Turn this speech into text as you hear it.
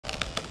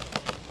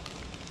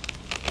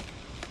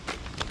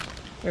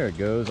There it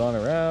goes on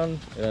around.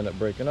 It ended up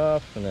breaking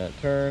off and then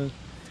it turned.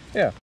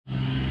 Yeah.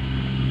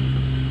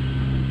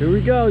 Here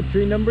we go,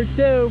 tree number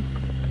 2.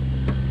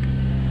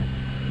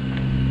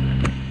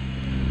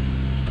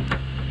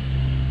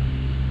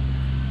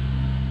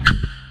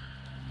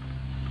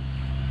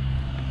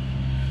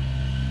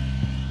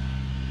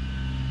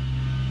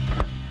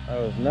 That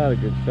was not a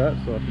good shot,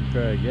 so I'll have to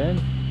try again.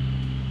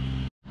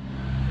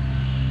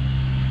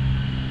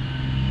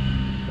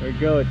 There we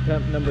go,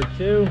 attempt number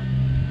 2.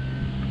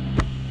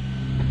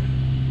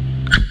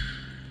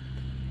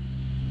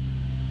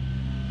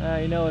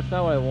 You know, it's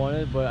not what I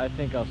wanted, but I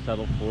think I'll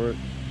settle for it.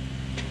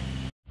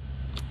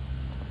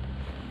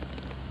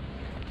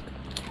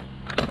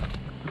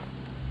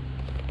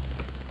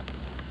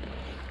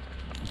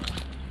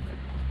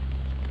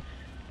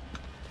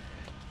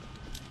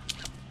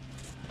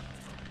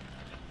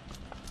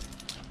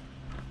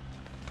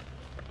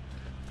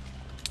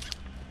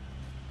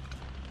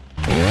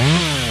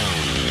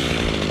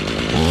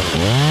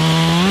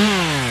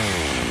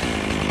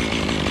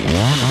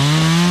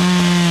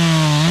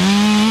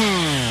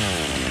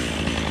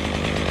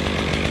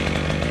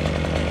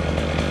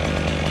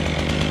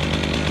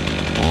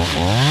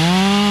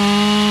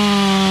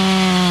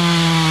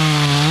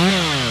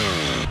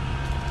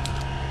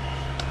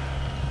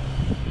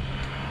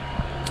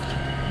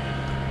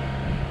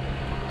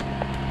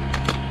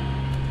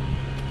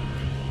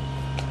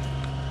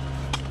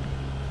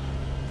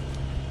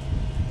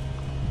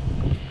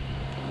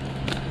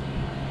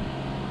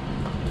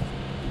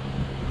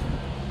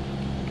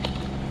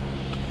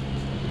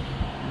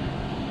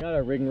 Got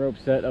a rigging rope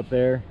set up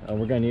there.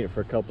 We're gonna need it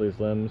for a couple of these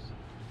limbs.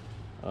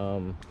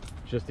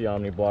 Just the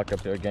Omni block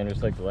up there again,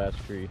 just like the last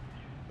tree.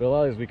 But a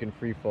lot of these we can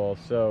free fall,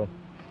 so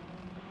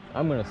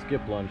I'm gonna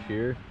skip lunch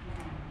here.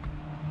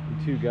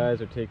 The 2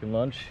 guys are taking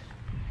lunch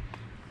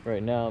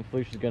right now, and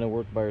Felicia's gonna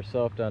work by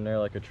herself down there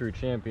like a true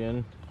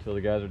champion until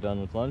the guys are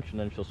done with lunch, and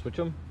then she'll switch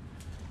them.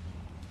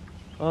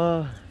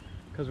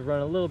 Because we're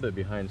running a little bit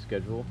behind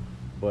schedule,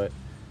 but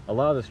a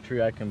lot of this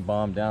tree I can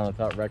bomb down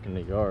without wrecking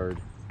the yard,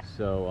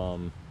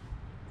 so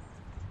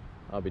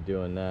I'll be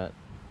doing that,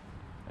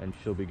 and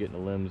she'll be getting the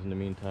limbs in the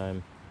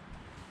meantime.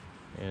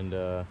 And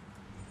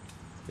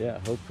yeah,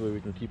 hopefully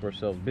we can keep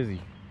ourselves busy.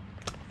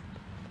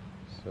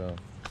 So,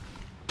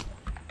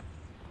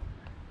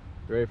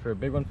 you ready for a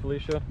big one,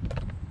 Felicia?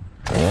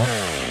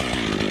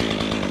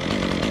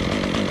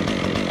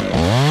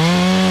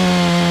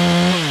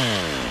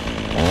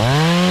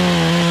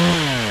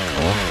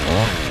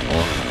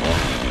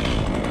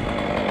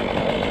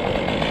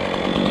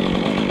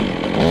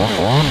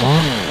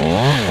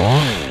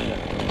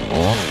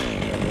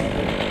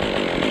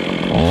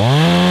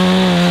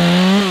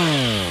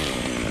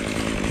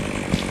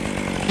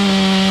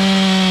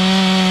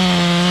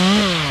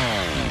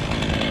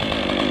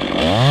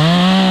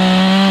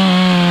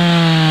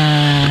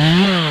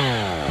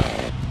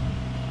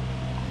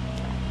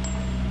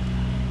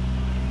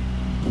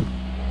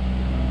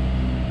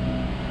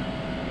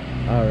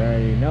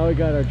 Alrighty, now we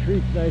got our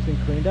tree nice and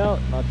cleaned out,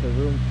 lots of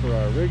room for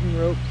our rigging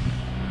ropes.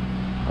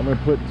 I'm going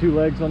to put 2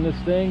 legs on this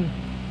thing.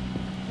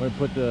 I'm going to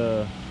put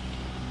the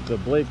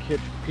Blake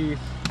hitch piece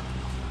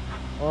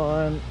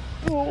on.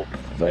 Oh,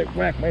 if I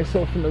whack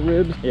myself in the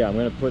ribs. Yeah, I'm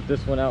going to put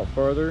this one out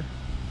farther.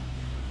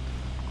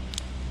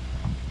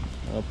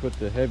 I'll put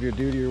the heavier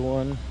duty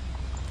one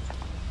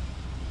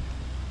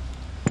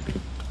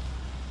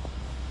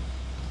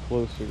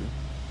closer.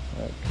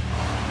 Okay.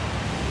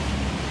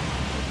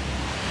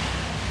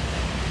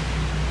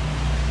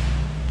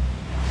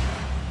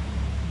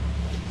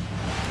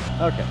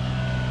 Okay.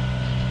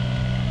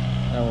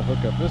 Now we'll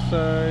hook up this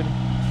side.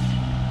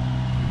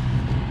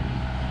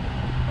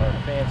 Our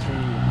fancy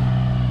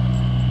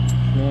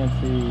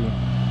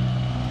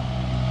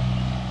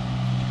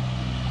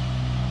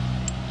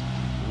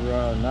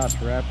notch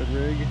rapid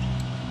rig.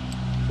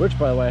 Which,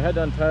 by the way, I had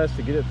to untie this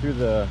to get it through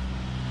the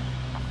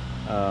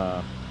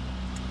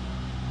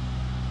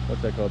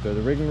what's that called there?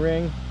 The rigging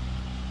ring.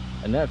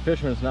 And that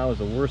fisherman's knot was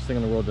the worst thing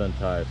in the world to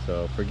untie.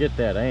 So forget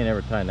that. I ain't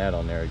ever tying that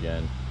on there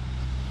again.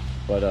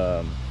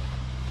 But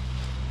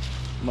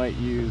might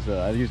use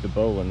I used a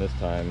bowline this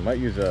time. Might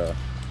use a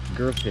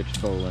girth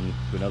hitch bowline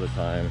to another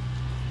time.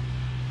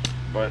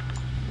 But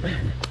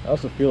I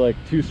also feel like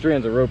 2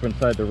 strands of rope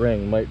inside the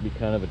ring might be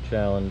kind of a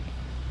challenge.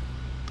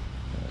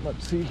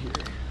 Let's see here.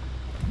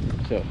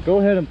 So go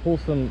ahead and pull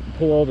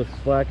all the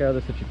slack out of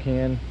this that you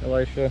can,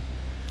 Elisha.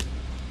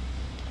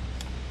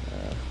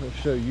 We'll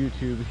show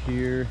YouTube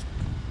here.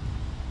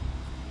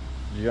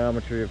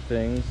 Geometry of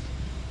things.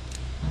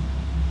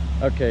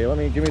 Okay,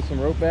 give me some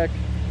rope back.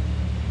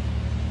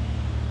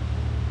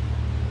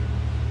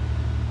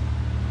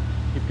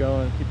 Keep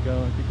going, keep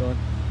going, keep going.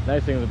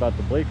 Nice thing about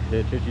the Blake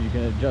hitch is you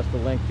can adjust the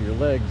length of your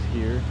legs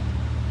here.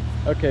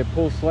 Okay,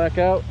 pull slack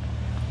out.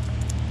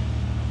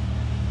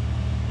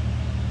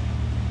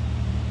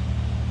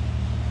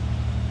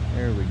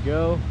 There we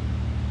go.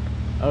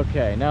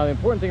 Okay, now the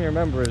important thing to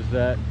remember is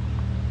that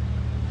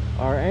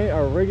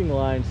our rigging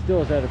line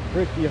still is at a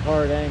pretty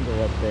hard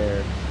angle up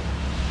there.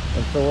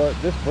 And so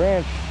this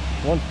branch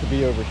wants to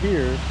be over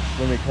here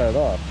when we cut it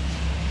off.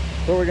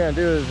 So what we're going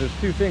to do is there's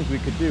two things we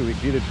could do. We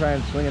could either try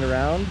and swing it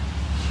around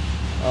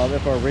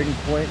if our rigging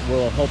point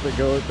will help it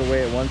go the way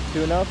it wants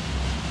to enough,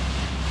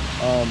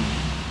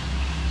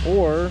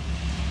 or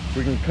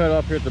we can cut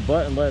off here at the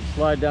butt and let it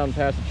slide down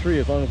past the tree,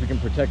 as long as we can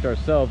protect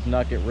ourselves and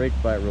not get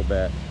raked by it real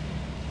bad.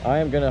 I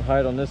am going to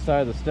hide on this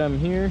side of the stem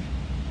here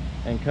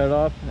and cut it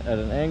off at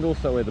an angle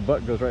so that way the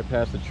butt goes right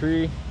past the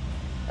tree.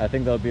 I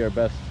think that'll be our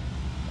best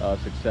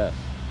success.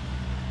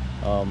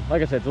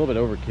 Like I said, it's a little bit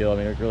overkill. I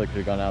mean, it really could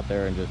have gone out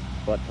there and just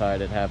butt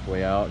tied it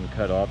halfway out and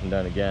cut off and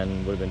done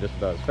again. Would have been just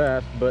about as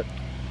fast, but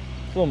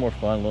it's a little more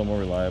fun, a little more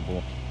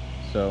reliable.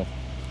 So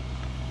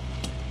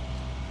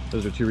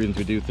those are two reasons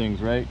we do things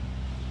right.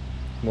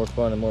 More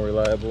fun and more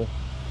reliable.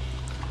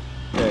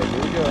 Okay,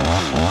 here we go.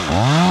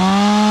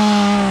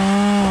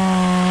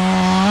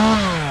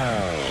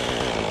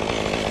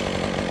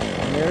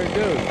 And there it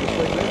goes, just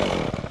like that.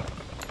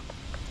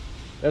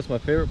 That's my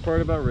favorite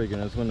part about rigging,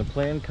 is when the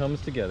plan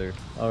comes together.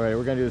 Alright,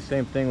 we're going to do the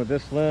same thing with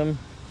this limb.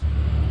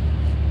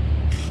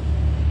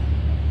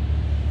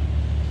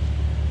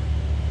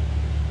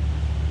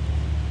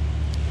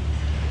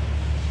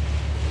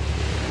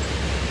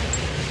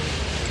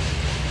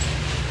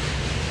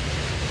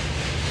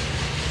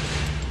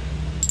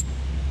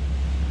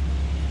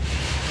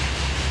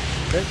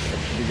 Okay, that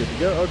should be good to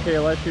go. Okay,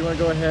 Elisha, you want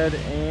to go ahead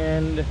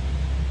and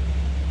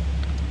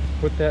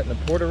put that in the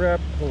porta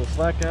wrap, pull the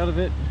slack out of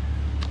it.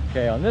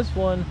 Okay, on this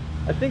one,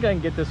 I think I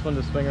can get this one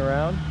to swing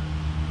around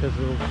because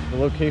of the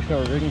location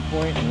of our rigging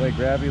point and the way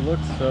gravity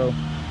looks. So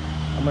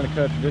I'm going to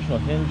cut a traditional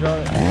hinge on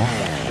it.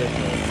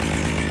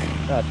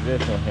 Not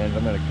traditional hinge,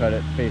 I'm going to cut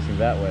it facing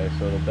that way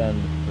so it'll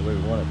bend the way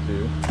we want it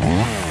to.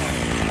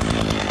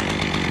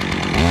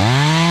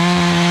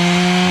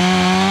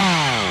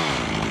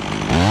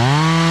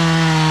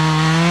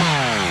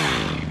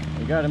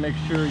 Got to make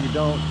sure you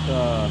don't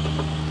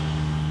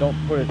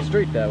put it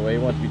straight that way.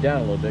 You want it to be down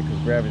a little bit because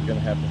gravity's going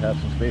to have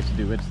some space to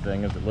do its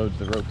thing as it loads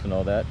the ropes and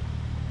all that.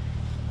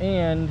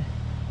 And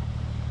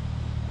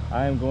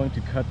I'm going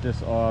to cut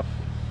this off,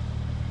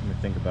 let me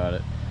think about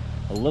it,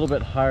 a little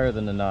bit higher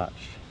than the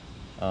notch.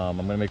 I'm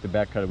going to make the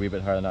back cut a wee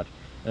bit higher than the notch.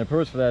 And the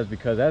purpose for that is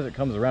because as it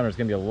comes around, there's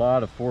going to be a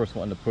lot of force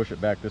wanting to push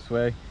it back this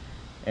way.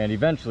 And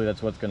eventually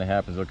that's what's going to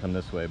happen, is it'll come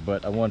this way.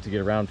 But I want it to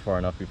get around far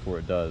enough before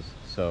it does.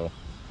 So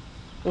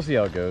we'll see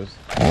how it goes.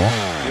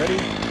 Ready?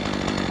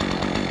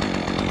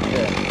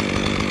 Yeah.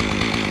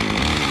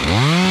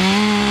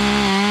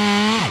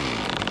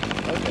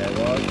 Okay,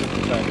 well, I was just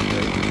trying to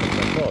break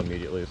my saw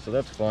immediately, so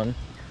that's fun.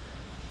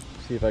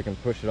 See if I can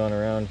push it on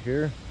around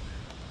here.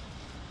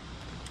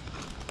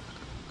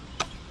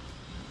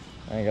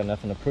 I ain't got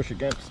nothing to push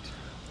against.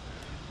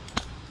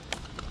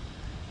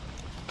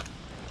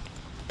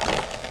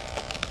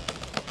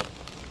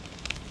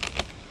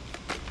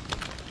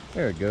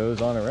 There it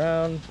goes, on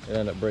around. It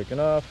ended up breaking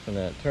off and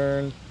then it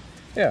turned.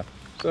 Yeah,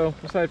 so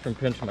aside from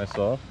pinching my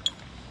saw, it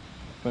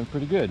went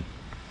pretty good.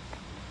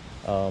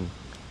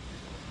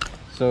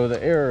 So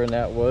the error in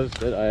that was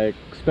that I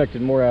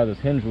expected more out of this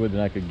hinge wood than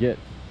I could get,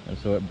 and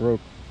so it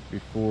broke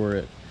before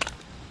it.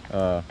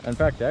 In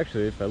fact,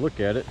 actually, if I look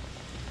at it,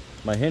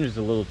 my hinge is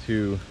a little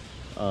too,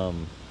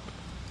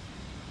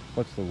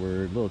 what's the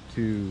word? A little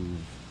too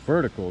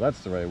vertical, that's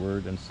the right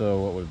word. And so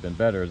what would have been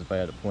better is if I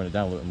had it pointed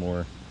down a little bit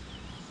more,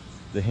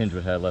 the hinge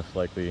would have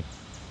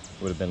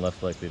been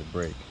less likely to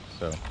break.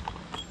 So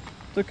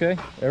it's okay.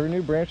 Every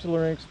new branch is a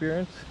learning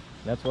experience.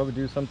 And that's why we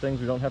do some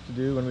things we don't have to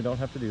do when we don't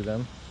have to do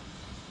them.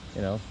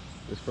 You know,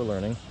 just for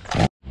learning.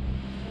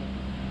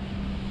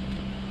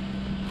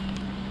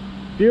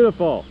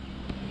 Beautiful.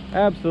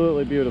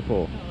 Absolutely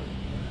beautiful.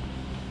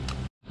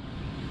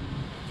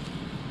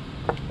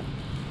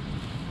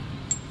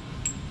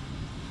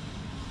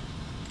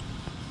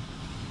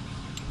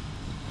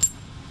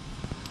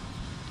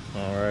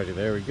 Alrighty,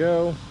 there we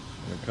go. I'm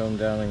gonna come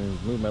down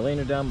and move my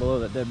laner down below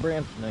that dead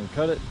branch and then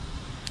cut it.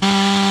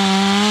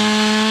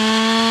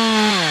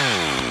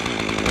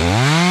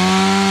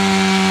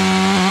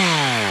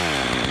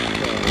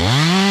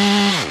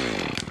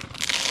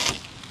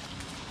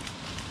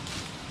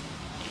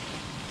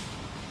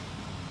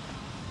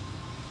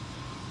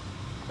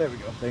 There we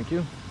go, thank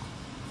you.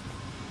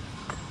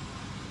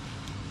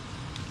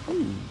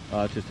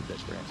 It's just a dead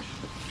branch.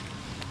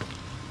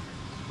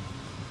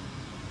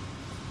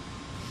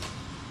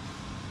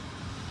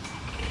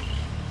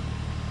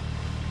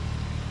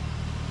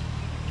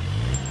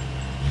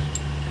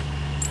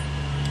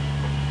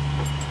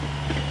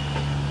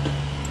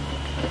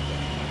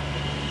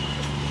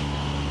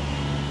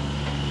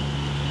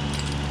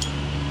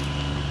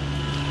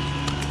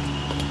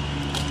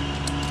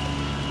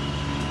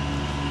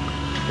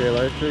 Okay,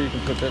 Elisha, you can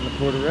put that in the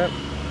porta wrap.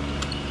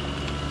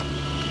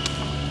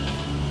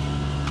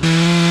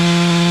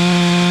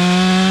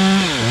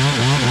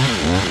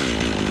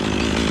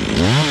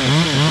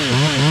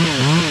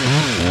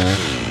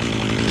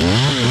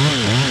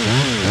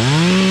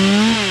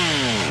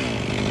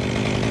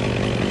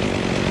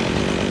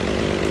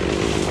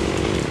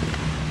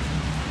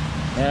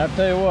 And I'll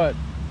tell you what,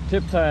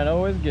 tip tying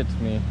always gets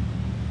me.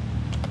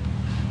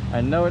 I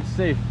know it's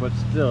safe, but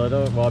still,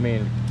 well, I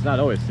mean, it's not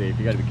always safe.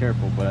 You got to be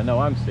careful, but I know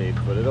I'm safe,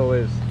 but it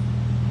always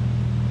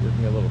gives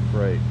me a little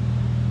fright.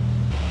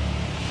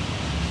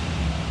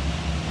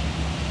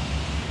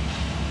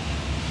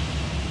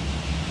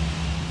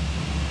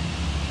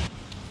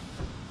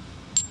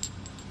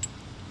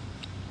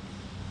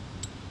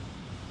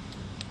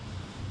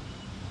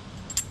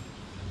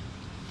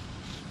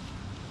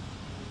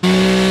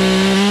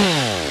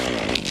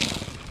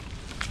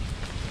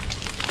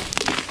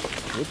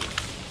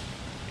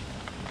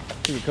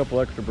 A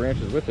couple extra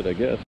branches with it, I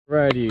guess.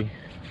 Alrighty.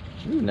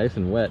 Ooh, nice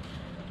and wet.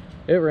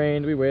 It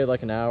rained. We waited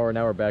like an hour.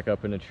 Now we're back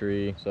up in a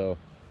tree. So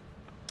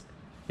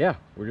yeah,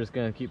 we're just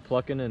gonna keep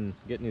plucking and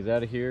getting these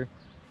out of here.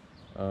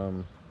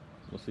 We'll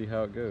see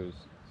how it goes.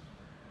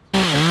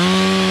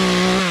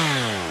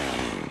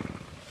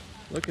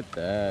 Look at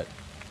that.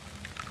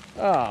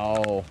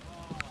 Oh,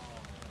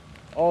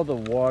 all the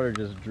water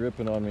just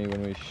dripping on me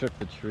when we shook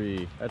the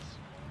tree. That's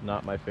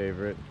not my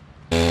favorite.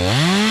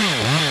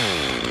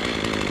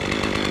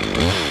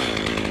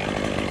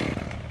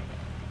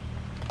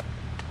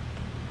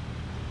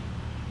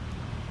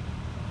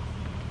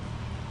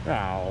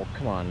 Oh,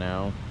 come on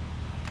now.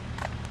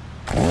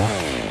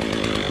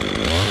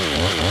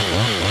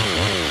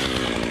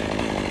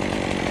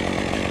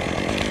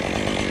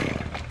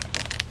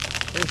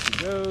 Here she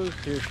goes,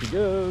 here she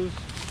goes.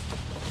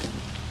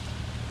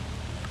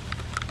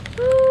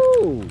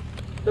 Ooh,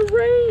 the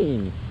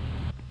rain.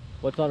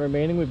 What's on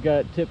remaining? We've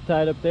got tip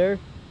tied up there.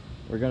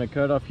 We're gonna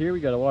cut off here. We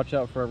gotta watch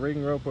out for our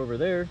rigging rope over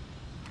there.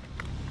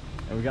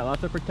 And we got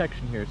lots of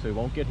protection here so we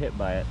won't get hit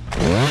by it.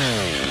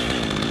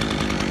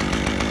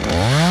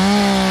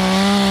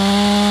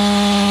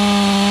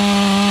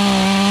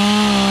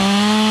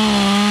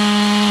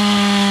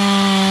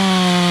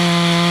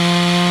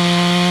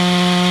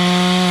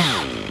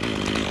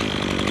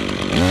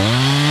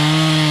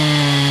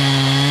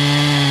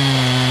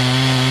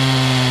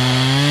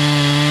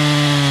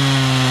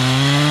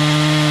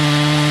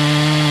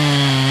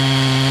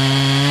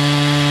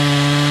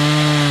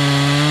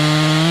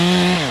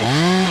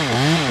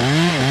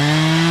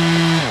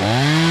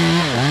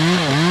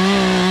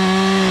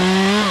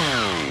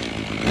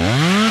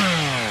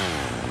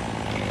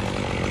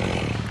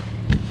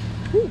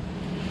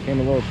 Came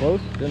a little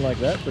close, didn't like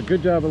that, but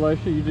good job,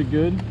 Elisha, you did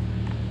good.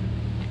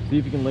 See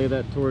if you can lay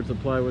that towards the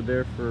plywood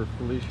there for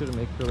Felicia to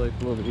make her life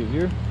a little bit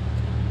easier.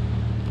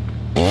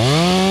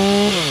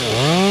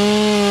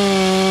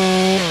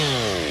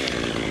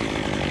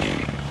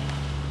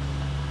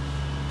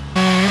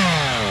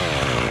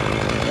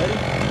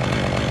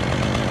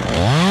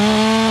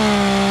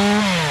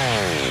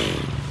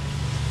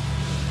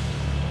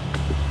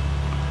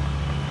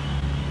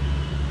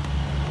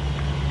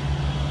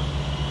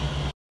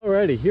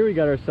 Alrighty, here we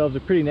got ourselves a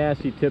pretty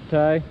nasty tip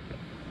tie.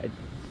 The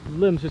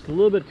limb's just a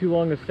little bit too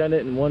long to send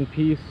it in one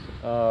piece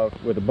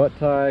with a butt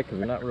tie because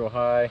we're not real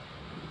high.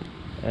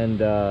 And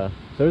so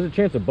there's a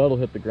chance a butt will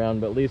hit the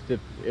ground, but at least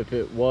if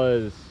it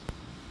was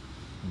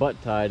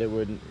butt tied, it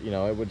would, you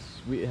know, it would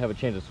have a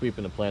chance of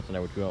sweeping the plants in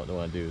there, which we don't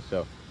want to do.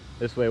 So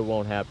this way it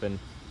won't happen.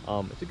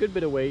 It's a good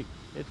bit of weight.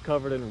 It's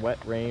covered in wet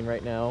rain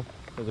right now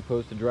as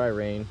opposed to dry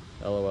rain.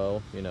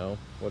 LOL, you know,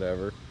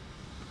 whatever.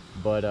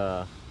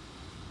 But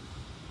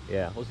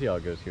yeah, we'll see how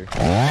it goes here.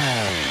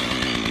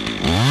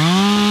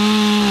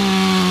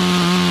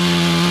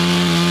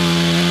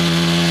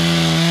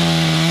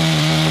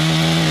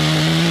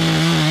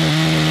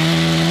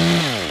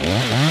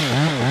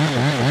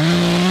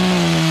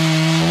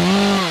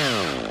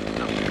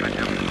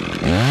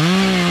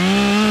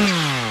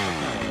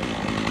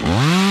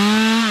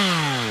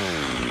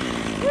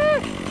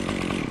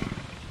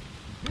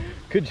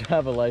 Good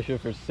job, Elisha,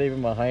 for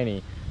saving my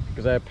hiney,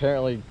 because I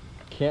apparently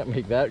can't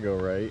make that go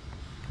right.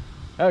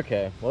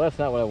 Okay, well that's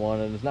not what I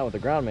wanted. It's not what the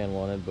ground man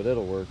wanted, but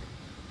it'll work.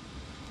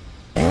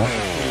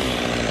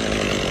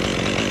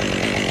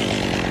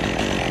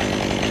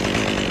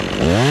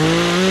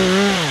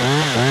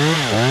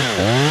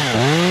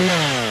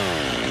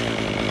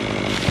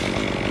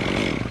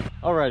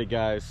 Alrighty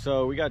guys,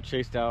 so we got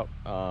chased out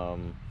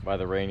by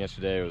the rain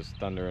yesterday. It was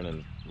thundering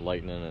and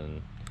lightning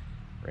and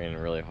raining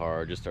really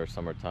hard. Just our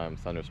summertime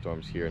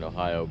thunderstorms here in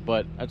Ohio,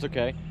 but that's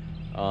okay.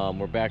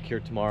 We're back here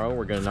tomorrow.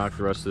 We're gonna knock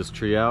the rest of this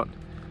tree out.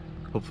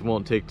 Hopefully it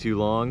won't take too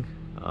long.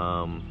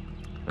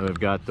 And we've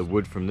got the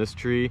wood from this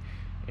tree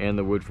and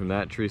the wood from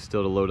that tree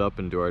still to load up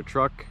into our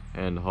truck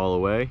and haul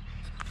away.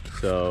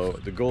 So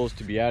the goal is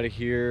to be out of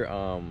here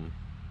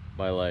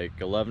by like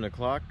 11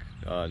 o'clock,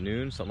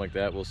 noon, something like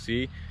that. We'll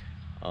see.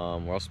 We're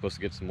also supposed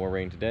to get some more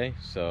rain today,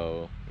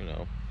 so you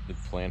know the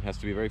plan has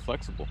to be very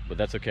flexible, but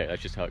that's okay.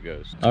 That's just how it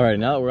goes. All right,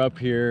 now that we're up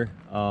here,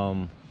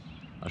 I'll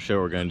show you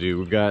what we're gonna do.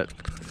 We've got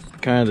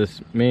kind of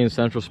this main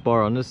central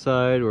spar on this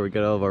side where we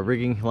got all of our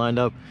rigging lined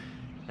up,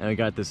 and we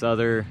got this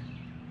other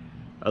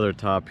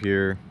top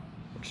here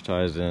which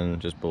ties in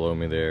just below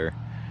me there.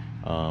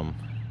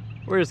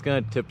 We're just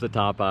gonna tip the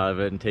top out of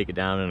it and take it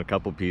down in a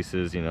couple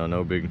pieces, you know,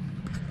 no big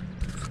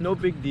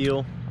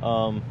deal.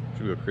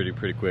 Should go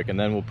pretty quick, and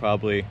then we'll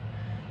probably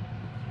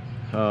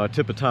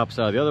tip the tops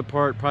out of the other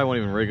part. Probably won't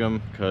even rig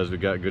them because we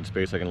got good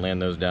space. I can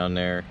land those down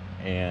there,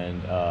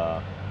 and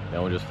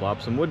then we'll just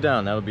flop some wood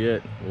down. That'll be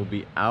it. We'll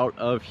be out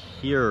of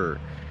here.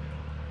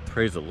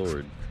 Praise the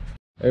Lord.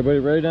 Everybody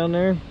ready down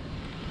there?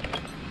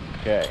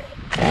 Okay.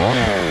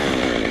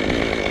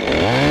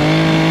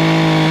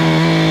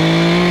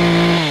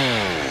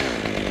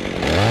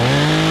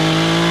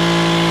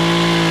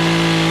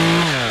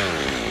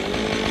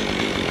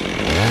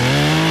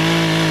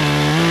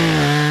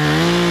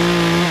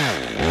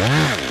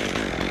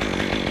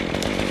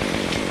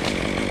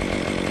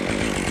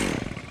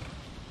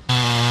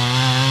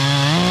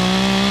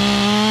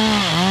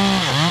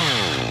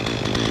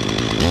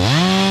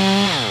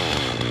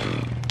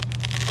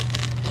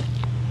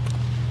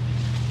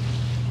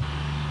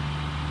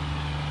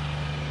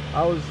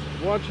 I was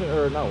watching,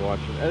 or not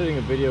watching, editing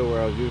a video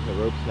where I was using a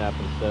rope snap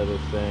instead of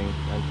this thing.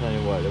 I'm telling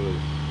you what, it was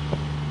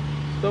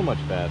so much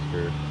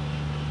faster.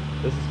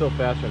 This is still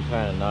faster than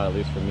tying a knot, at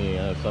least for me.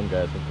 I know some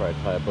guys can probably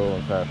tie a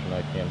bowline faster than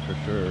I can for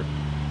sure,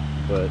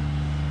 but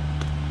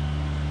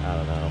I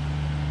don't know.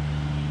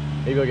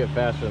 Maybe I'll get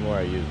faster the more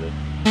I use it.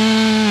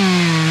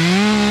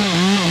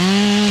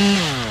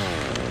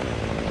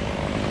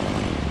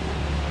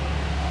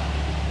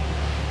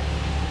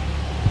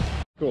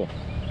 Cool.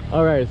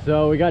 Alright,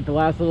 so we got the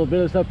last little bit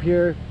of this up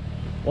here.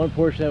 One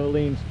portion of it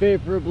leans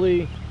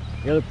favorably,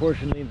 the other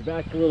portion leans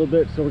back a little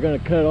bit, so we're going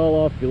to cut it all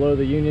off below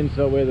the union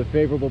so that way the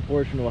favorable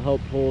portion will help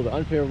pull the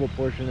unfavorable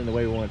portion in the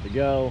way we want it to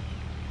go.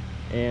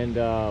 And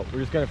we're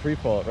just going to free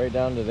fall it right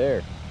down to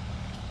there.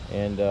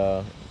 And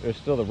there's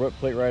still the root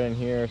plate right in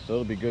here, so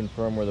it'll be good and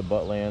firm where the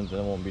butt lands,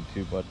 and it won't be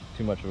too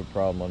much of a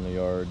problem on the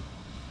yard.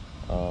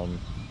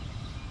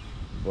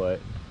 But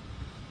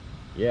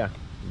yeah,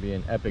 it'll be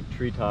an epic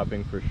tree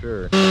topping for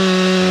sure.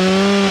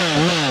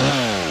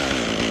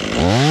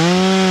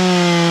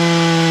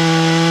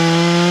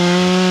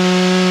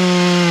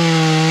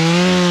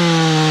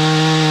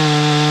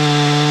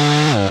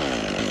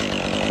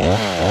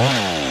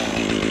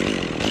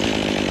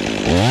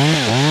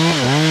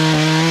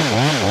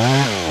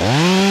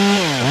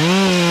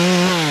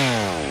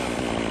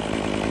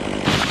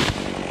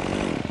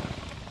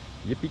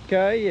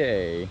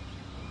 Yippee-ki-yay.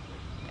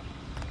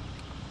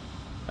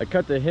 I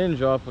cut the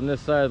hinge off on this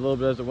side a little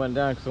bit as it went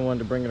down because I wanted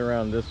to bring it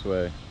around this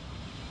way.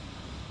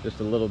 Just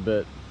a little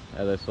bit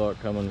as I saw it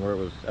coming where it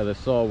was, as I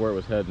saw where it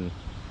was heading.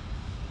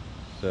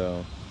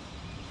 So,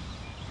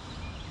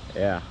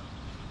 yeah.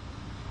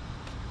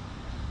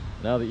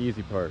 Now the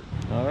easy part.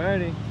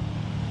 Alrighty.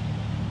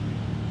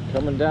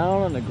 Coming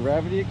down on the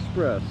Gravity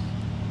Express.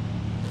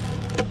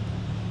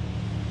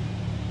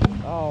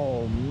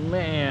 Oh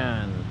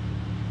man.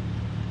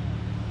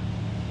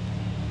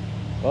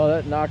 Well,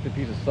 that knocked a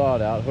piece of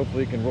sod out.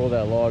 Hopefully you can roll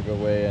that log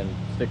away and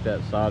stick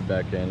that sod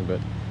back in, but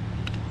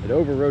it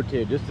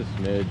over-rotated just a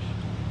smidge.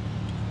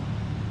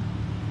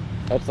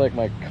 That's like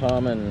my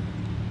common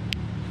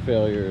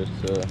failure, is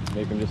to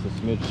make them just a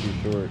smidge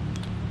too short.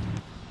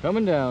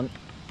 Coming down.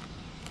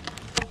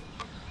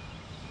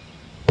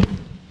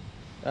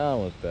 That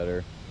one was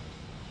better.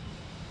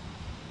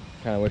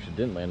 Kind of wish it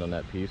didn't land on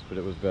that piece, but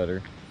it was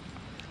better.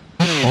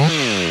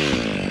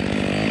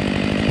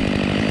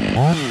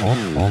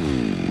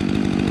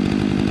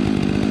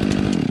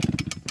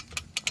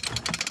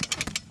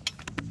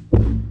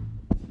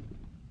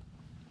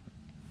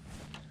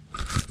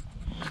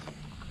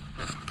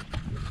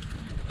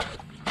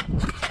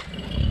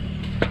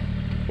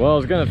 Well, I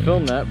was gonna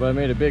film that, but I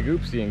made a big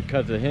oopsie and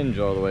cut the hinge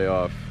all the way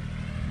off.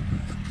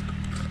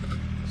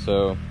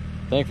 So,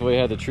 thankfully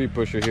I had the tree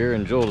pusher here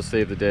and Joel to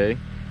save the day.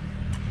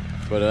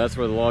 But that's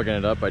where the log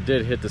ended up. I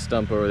did hit the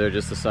stump over there,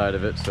 just the side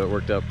of it, so it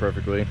worked out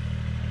perfectly.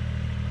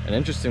 And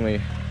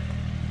interestingly,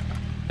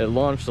 it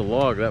launched the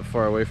log that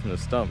far away from the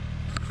stump.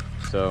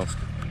 So,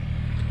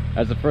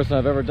 that's the first time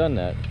I've ever done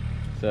that.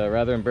 It's a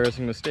rather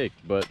embarrassing mistake,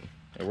 but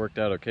it worked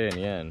out okay in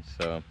the end,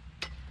 so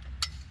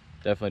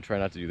definitely try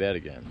not to do that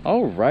again.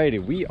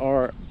 Alrighty, we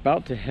are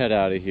about to head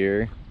out of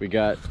here. We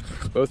got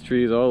both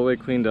trees all the way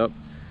cleaned up.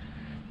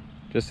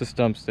 Just the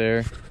stumps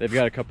there. They've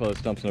got a couple of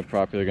stumps in the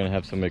property. They're gonna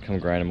have somebody come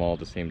grind them all at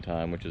the same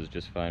time, which is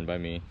just fine by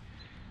me.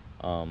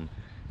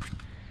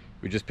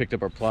 We just picked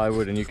up our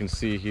plywood, and you can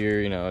see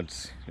here, you know,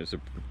 it's an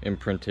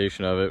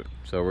imprintation of it.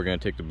 So we're gonna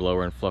take the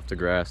blower and fluff the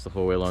grass the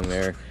whole way along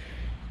there.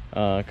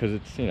 Cause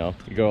it's, you know,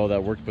 you go all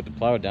that work to put the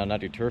plywood down, not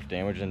do turf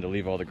damage, and to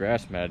leave all the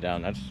grass matted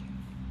down, that's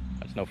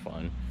no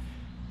fun.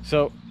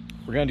 So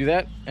we're gonna do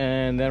that,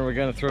 and then we're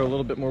gonna throw a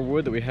little bit more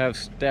wood that we have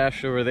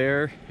stashed over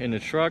there in the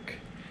truck,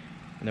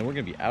 and then we're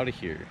gonna be out of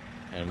here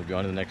and we'll go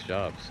on to the next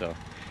job. So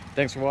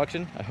thanks for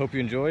watching. I hope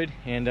you enjoyed,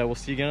 and we'll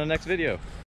see you again on the next video.